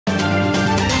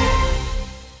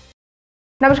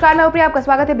नमस्कार, मैं प्रिया, आपका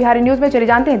स्वागत है बिहारी न्यूज में। चले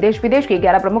जानते हैं देश विदेश की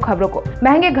 11 प्रमुख खबरों को।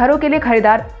 महंगे घरों के लिए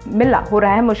खरीदार मिलना हो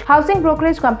रहा है मुश्किल। हाउसिंग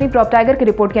ब्रोकरेज कंपनी प्रॉपटाइगर की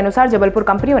रिपोर्ट के अनुसार जबलपुर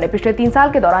कंपनियों ने पिछले 3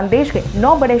 साल के दौरान देश के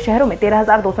 9 बड़े शहरों में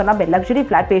 13,290 लग्जरी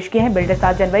फ्लैट पेश किए हैं। बिल्डर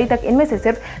 7 जनवरी तक इनमें से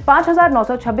सिर्फ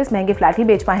 5,926 महंगे फ्लैट ही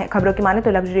बेच पाए हैं। खबरों की माने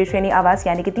तो लग्जरी श्रेणी आवास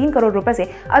यानी कि 3 करोड़ रुपए से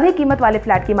अधिक कीमत वाले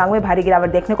फ्लैट की मांग में भारी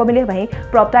गिरावट देखने को मिली। वहीं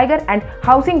प्रॉपटाइगर एंड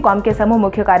हाउसिंग कॉम के समूह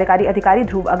मुख्य कार्यकारी अधिकारी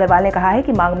ध्रुव अग्रवाल ने कहा है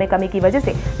कि मांग में कमी की वजह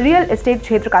से रियल एस्टेट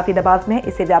क्षेत्र काफी दबाव में है।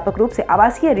 इससे व्यापक रूप से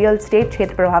आवासीय रियल एस्टेट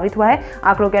क्षेत्र प्रभावित हुआ है।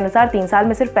 आंकड़ों के अनुसार 3 साल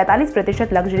में सिर्फ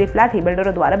 45% लग्जरी फ्लैट ही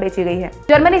बिल्डरों द्वारा बेची गई है।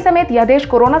 जर्मनी समेत यह देश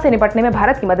कोरोना से निपटने में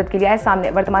भारत की मदद के लिए आए सामने।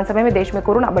 वर्तमान समय में देश में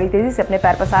कोरोना बड़ी तेजी से अपने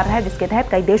पैर पसार रहा है, जिसके तहत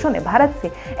कई देशों ने भारत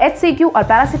से HCQ और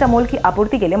पैरासिटामोल की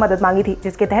आपूर्ति के लिए मदद मांगी थी,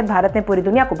 जिसके तहत भारत ने पूरी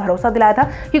दुनिया को भरोसा दिलाया था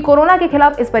कि कोरोना के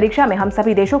खिलाफ इस परीक्षा में हम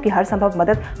सभी देशों की हर संभव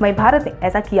मदद। वहीं भारत ने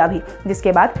ऐसा किया भी,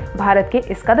 जिसके बाद भारत के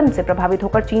इस कदम से प्रभावित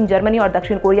होकर चीन, जर्मनी और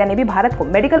दक्षिण कोरिया ने भी भारत को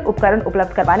मेडिकल उपकरण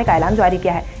उपलब्ध करवाने का ऐलान जारी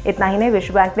किया है। इतना ही नहीं,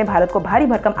 विश्व बैंक ने भारत को भारी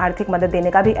भरकम आर्थिक मदद देने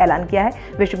का भी ऐलान किया है।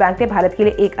 विश्व बैंक ने भारत के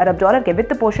लिए $1 अरब के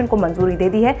वित्त पोषण को मंजूरी दे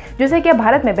दी है, जिससे कि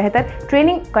भारत में बेहतर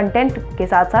ट्रेनिंग कंटेंट के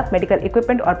साथ साथ मेडिकल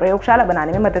इक्विपमेंट और प्रयोगशाला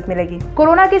बनाने में मदद मिलेगी।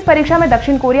 कोरोना की इस परीक्षा में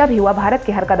दक्षिण कोरिया भी हुआ भारत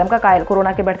के हर कदम का कायल।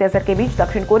 कोरोना के बढ़ते असर के बीच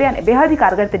दक्षिण कोरिया ने बेहद ही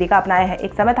कारगर तरीका अपनाया है।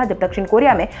 एक समय था जब दक्षिण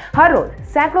कोरिया में हर रोज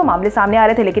सैकड़ों मामले सामने आ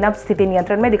रहे थे, लेकिन अब स्थिति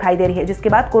नियंत्रण में दिखाई दे रही है, जिसके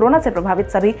बाद कोरोना से प्रभावित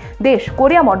सभी देश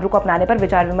कोरिया मॉडल को अपनाने पर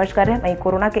विचार विमर्श कर रहे हैं। वहीं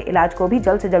कोरोना के इलाज को भी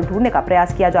जल्द से जल्द ढूंढने का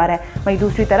प्रयास किया जा रहा है। वहीं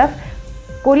दूसरी तरफ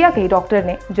कोरिया के डॉक्टर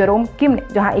ने जेरोम किम ने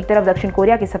जहां एक तरफ दक्षिण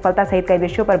कोरिया की सफलता सहित कई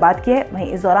विषयों पर बात की है, वहीं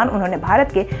इस दौरान उन्होंने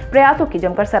भारत के प्रयासों की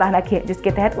जमकर सराहना की है,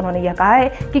 जिसके तहत उन्होंने यह कहा है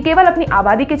कि केवल अपनी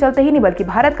आबादी के चलते ही नहीं बल्कि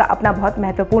भारत का अपना बहुत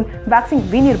महत्वपूर्ण वैक्सीन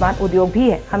विनिर्माण उद्योग भी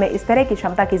है। हमें इस तरह की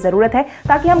क्षमता की जरूरत है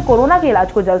ताकि हम कोरोना के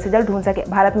इलाज को जल्द से जल्द ढूंढ सके।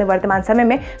 भारत में वर्तमान समय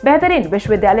में बेहतरीन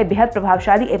विश्वविद्यालय, बेहद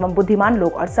प्रभावशाली एवं बुद्धिमान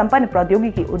लोग और संपन्न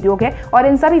प्रौद्योगिकी उद्योग है और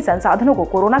इन सभी संसाधनों को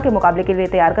कोरोना के मुकाबले के लिए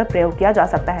तैयार कर प्रयोग किया जा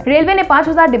सकता है। रेलवे ने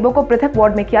 5,000 डिब्बों को पृथक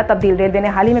वार्ड में किया तब्दील। रेलवे ने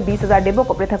हाल ही में 20,000 डिब्बों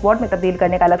को पृथक वार्ड में तब्दील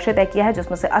करने का लक्ष्य तय किया है,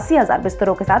 जिसमें से 80,000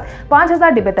 बिस्तरों के साथ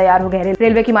 5,000 डिब्बे तैयार हो गए।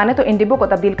 रेलवे की माने तो इन डिब्बों को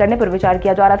तब्दील करने पर विचार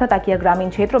किया जा रहा था ताकि ग्रामीण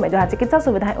क्षेत्रों में जहां चिकित्सा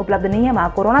सुविधाएं उपलब्ध नहीं है, वहां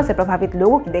कोरोना से प्रभावित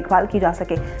लोगों की देखभाल की जा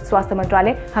सके। स्वास्थ्य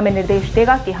मंत्रालय हमें निर्देश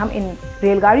देगा कि हम इन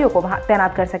रेलगाड़ियों को वहां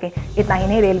तैनात कर सके। इतना ही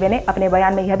नहीं, रेलवे ने अपने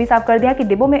बयान में यह भी साफ कर दिया कि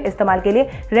डिब्बों में इस्तेमाल के लिए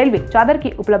रेलवे चादर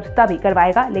की उपलब्धता भी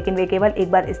करवाएगा, लेकिन वे केवल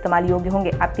एक बार इस्तेमाल योग्य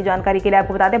होंगे। आपकी जानकारी के लिए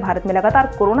आपको बता दें, भारत में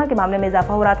लगातार कोरोना के मामले में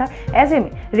इजाफा हो रहा था। ऐसे में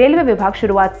रेलवे विभाग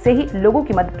शुरुआत से ही लोगों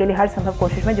की मदद के लिए हर संभव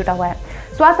कोशिश में जुटा हुआ है।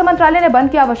 स्वास्थ्य मंत्रालय ने बंद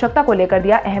की आवश्यकता को लेकर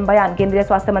दिया अहम बयान। केंद्रीय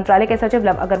स्वास्थ्य मंत्रालय के सचिव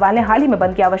लव अग्रवाल ने हाल ही में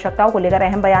बंद की आवश्यकताओं को लेकर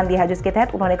अहम बयान दिया है, जिसके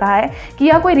तहत उन्होंने कहा है कि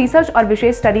यह कोई रिसर्च और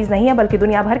विशेष स्टडीज नहीं है, बल्कि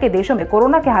दुनिया भर के देशों में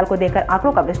कोरोना के हाल को देखकर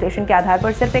आंकड़ों का विश्लेषण के आधार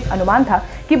पर सिर्फ एक अनुमान था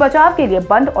कि बचाव के लिए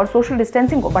बंद और सोशल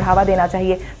डिस्टेंसिंग को बढ़ावा देना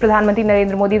चाहिए। प्रधानमंत्री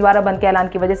नरेंद्र मोदी द्वारा बंद के ऐलान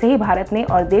की वजह से ही भारत ने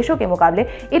और देशों के मुकाबले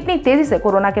इतनी तेजी से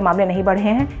कोरोना के मामले नहीं बढ़े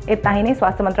हैं। इतना ही नहीं,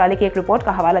 स्वास्थ्य मंत्रालय की एक रिपोर्ट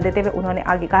का हवाला देते हुए उन्होंने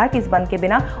आगे कहा कि इस बंद के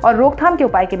बिना और रोकथाम के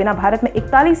उपाय के बिना भारत में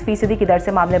 41% की दर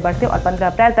से मामले बढ़ते और 15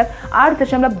 अप्रैल तक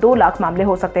 8.2 लाख मामले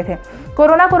हो सकते थे।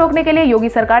 कोरोना को रोकने के लिए योगी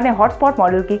सरकार ने हॉटस्पॉट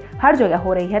मॉडल की हर जगह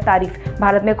हो रही है तारीफ।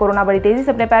 भारत में कोरोना बड़ी तेजी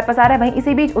से अपने पैर पसार है। वहीं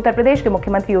इसी बीच उत्तर प्रदेश के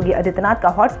मुख्यमंत्री योगी आदित्यनाथ का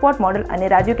हॉटस्पॉट मॉडल अन्य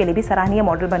राज्यों के लिए भी सराहनीय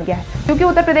मॉडल बन गया है, क्योंकि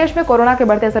उत्तर प्रदेश में कोरोना के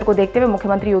बढ़ते असर को देखते हुए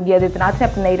मुख्यमंत्री योगी आदित्यनाथ ने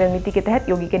अपनी नई रणनीति के तहत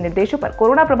योगी के निर्देशों पर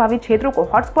कोरोना प्रभावित क्षेत्रों को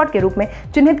हॉटस्पॉट के रूप में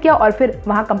चिन्हित किया और फिर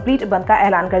वहां कंप्लीट बंद का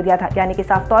ऐलान कर दिया था। यानी कि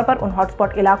साफ तौर पर उन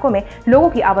हॉटस्पॉट इलाकों में लोगों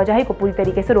की आवाजाही को पूरी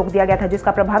तरीके से रोक दिया गया था,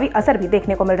 जिसका प्रभावी असर भी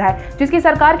देखने को मिल रहा है, जिसकी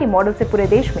सरकार के मॉडल से पूरे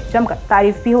देश में जमकर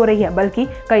तारीफ भी हो रही है। बल्कि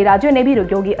कई राज्यों ने भी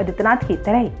योगी आदित्यनाथ की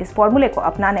तरह ही इस फॉर्मूले को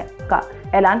अपनाने का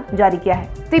ऐलान जारी किया है।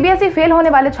 CBSE फेल होने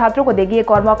वाले छात्रों को देगी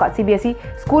एक और मौका। CBSE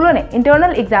स्कूलों ने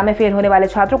इंटरनल एग्जाम में फेल होने वाले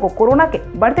छात्रों को कोरोना के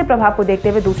बढ़ते प्रभाव को देखते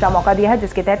हुए दूसरा मौका दिया है,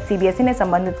 जिसके तहत CBSE ने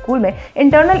संबंधित स्कूल में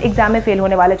इंटरनल एग्जाम में फेल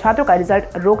होने वाले छात्रों का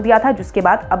रिजल्ट रोक दिया था, जिसके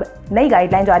बाद अब नई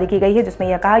गाइडलाइन जारी की गई है, जिसमें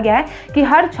यह कहा गया है कि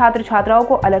हर छात्र छात्राओं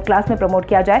को अलग क्लास में प्रमोट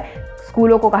किया जाए।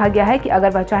 स्कूलों को कहा गया है कि अगर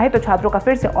वह चाहे तो छात्रों का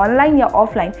फिर से ऑनलाइन या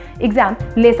ऑफलाइन एग्जाम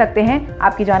ले सकते हैं।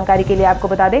 आपकी जानकारी के लिए आपको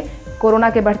बता दें, कोरोना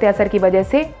के बढ़ते असर की वजह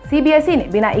से CBSE ने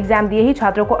बिना एग्जाम दिए ही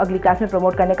छात्रों को अगली क्लास में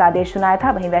प्रमोट करने का आदेश सुनाया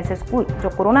था। वहीं वैसे स्कूल जो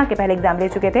कोरोना के पहले एग्जाम ले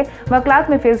चुके थे, वह क्लास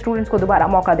में फेल स्टूडेंट्स को दोबारा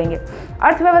मौका देंगे।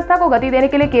 अर्थव्यवस्था को गति देने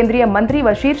के लिए केंद्रीय मंत्री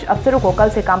व शीर्ष अफसरों को कल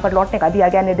से काम पर लौटने का दिया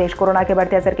गया निर्देश। कोरोना के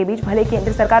बढ़ते असर के बीच भले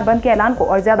केंद्र सरकार बंद के ऐलान को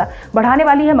और ज्यादा बढ़ाने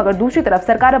वाली है, मगर दूसरी तरफ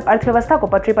सरकार अब अर्थव्यवस्था को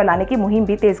पटरी पर लाने की मुहिम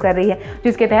भी तेज कर रही है,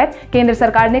 जिसके तहत केंद्र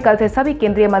सरकार ने कल से सभी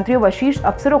केंद्रीय मंत्रियों व शीर्ष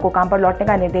अफसरों को काम पर लौटने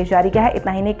का निर्देश जारी किया है।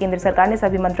 इतना ही नहीं, केंद्र सरकार ने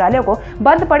सभी मंत्रालयों को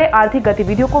बंद पड़े आर्थिक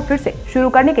गतिविधियों को फिर से शुरू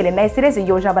करने के लिए नए सिरे से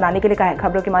योजना बनाने के लिए कहा है।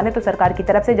 खबरों की माने तो सरकार की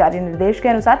तरफ से जारी निर्देश के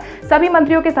अनुसार सभी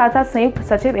मंत्रियों के साथ साथ संयुक्त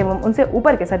सचिव एवं उनसे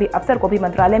ऊपर के सभी अफसर को भी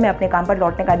मंत्रालय में अपने काम पर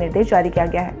लौटने का निर्देश जारी किया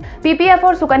गया है। पीपीएफ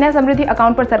और सुकन्या समृद्धि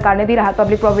अकाउंट पर सरकार ने दी राहत।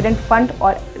 पब्लिक प्रोविडेंट फंड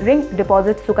और रिंग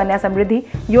डिपॉजिट सुकन्या समृद्धि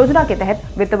योजना के तहत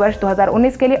वित्त वर्ष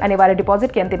 2019 के लिए अनिवार्य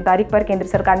डिपॉजिट की अंतिम तारीख पर केंद्र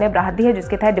सरकार ने राहत दी है,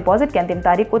 जिसके तहत डिपॉजिट की अंतिम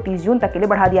तारीख को 30 जून तक के लिए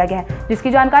बढ़ा दिया गया है,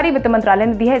 जिसकी जानकारी वित्त मंत्रालय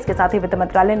ने दी है। इसके साथ ही वित्त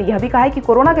मंत्रालय ने यह भी कहा है कि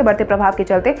कोरोना के बढ़ते प्रभाव के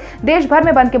चलते देश भर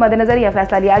में बंद के मद्देनजर यह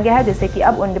फैसला लिया गया है, जिससे कि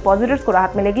अब उन डिपॉजिटर्स को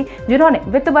राहत मिलेगी जिन्होंने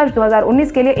वित्त वर्ष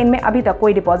 2019 के लिए इनमें अभी तक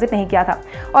कोई डिपॉजिट नहीं किया था।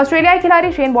 ऑस्ट्रेलियाई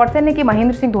खिलाड़ी शेन वॉटसन ने की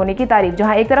महेंद्र सिंह धोनी की तारीफ।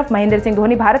 जहां एक तरफ महेंद्र सिंह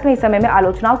धोनी भारत में इस समय में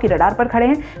आलोचनाओं की रडार पर खड़े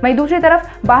हैं, वहीं दूसरी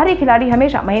तरफ बाहरी खिलाड़ी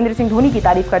हमेशा महेंद्र सिंह धोनी की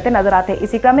तारीफ करते नजर आते हैं।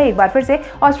 इसी क्रम में एक बार फिर से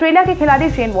ऑस्ट्रेलिया के खिलाड़ी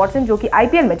शेन वॉटसन, जो कि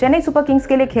आईपीएल में चेन्नई सुपर किंग्स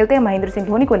के लिए खेलते हैं, महेंद्र सिंह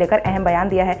धोनी को लेकर अहम बयान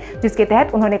दिया है, जिसके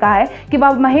तहत उन्होंने कहा है कि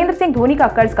वह महेंद्र सिंह धोनी का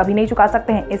कर्ज कभी नहीं चुका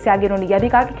सकते हैं। इससे आगे उन्होंने यह भी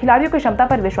कहा कि खिलाड़ियों की क्षमता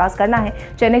पर विश्वास करना है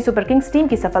चेन्नई सुपर किंग्स टीम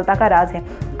की सफलता का राज है।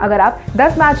 अगर आप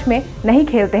 10 मैच में नहीं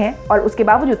खेलते हैं और उसके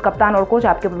बावजूद कप्तान और कोच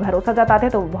आपके ऊपर भरोसा जताते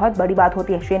हैं तो बहुत बड़ी बात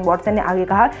होती है। शेन वॉटसन ने आगे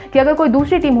कहा कि अगर कोई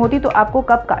दूसरी टीम होती तो आपको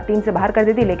कब का टीम से बाहर कर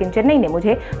देती, लेकिन चेन्नई ने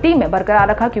मुझे टीम में बरकरार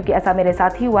रखा, क्योंकि ऐसा मेरे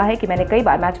साथ ही हुआ है कि मैंने कई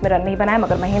बार मैच में रन नहीं बनाया,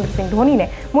 मगर महेंद्र सिंह धोनी ने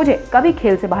मुझे कभी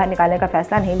खेल से बाहर निकालने का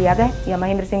फैसला नहीं लिया गया। यह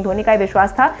महेंद्र सिंह धोनी का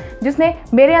विश्वास था जिसने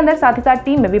मेरे अंदर साथ ही साथ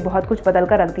टीम में भी बहुत कुछ बदल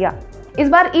कर रख दिया। इस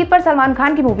बार ईद पर सलमान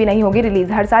खान की मूवी नहीं होगी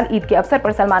रिलीज। हर साल ईद के अवसर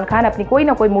पर सलमान खान अपनी कोई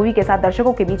न कोई मूवी के साथ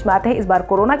दर्शकों के बीच में आते हैं। इस बार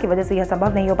कोरोना की वजह से यह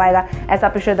संभव नहीं हो पाएगा। ऐसा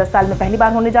पिछले 10 साल में पहली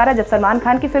बार होने जा रहा है जब सलमान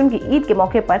खान की फिल्म की ईद के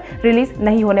मौके पर रिलीज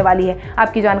नहीं होने वाली है।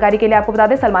 आपकी जानकारी के लिए आपको बता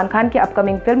दें, सलमान खान की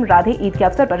अपकमिंग फिल्म राधे ईद के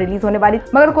अवसर पर रिलीज होने वाली,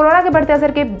 मगर कोरोना के बढ़ते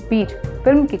असर के बीच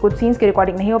फिल्म की कुछ सीन्स की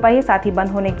रिकॉर्डिंग नहीं हो पाई है। साथ ही बंद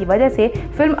होने की वजह से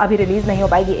फिल्म अभी रिलीज नहीं हो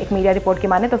पाएगी। एक मीडिया रिपोर्ट की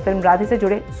माने तो फिल्म राधे से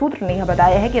जुड़े सूत्र ने यह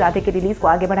बताया है कि राधे की रिलीज को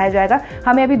आगे बढ़ाया जाएगा।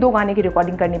 हमें अभी 2 गाने की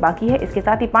रिकॉर्डिंग करनी बाकी है। इसके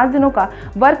साथ ही 5 दिनों का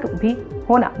वर्क भी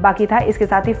होना बाकी था। इसके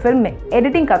साथ ही फिल्म में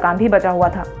एडिटिंग का काम भी बचा हुआ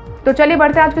था। तो चलिए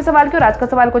बढ़ते हैं आज के सवाल की ओर। आज का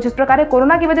सवाल कुछ इस प्रकार है,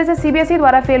 कोरोना की वजह से सीबीएसई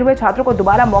द्वारा फेल हुए छात्रों को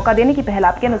दोबारा मौका देने की पहल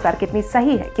आपके अनुसार कितनी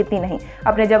सही है, कितनी नहीं?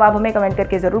 अपने जवाब हमें कमेंट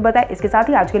करके जरूर बताएं। इसके साथ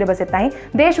ही आज के लिए बस इतना ही।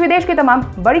 देश विदेश की तमाम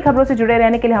बड़ी खबरों से जुड़े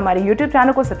रहने के लिए हमारे YouTube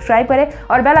चैनल को सब्सक्राइब करें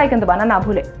और बेल आइकन दबाना ना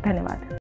भूलें। धन्यवाद।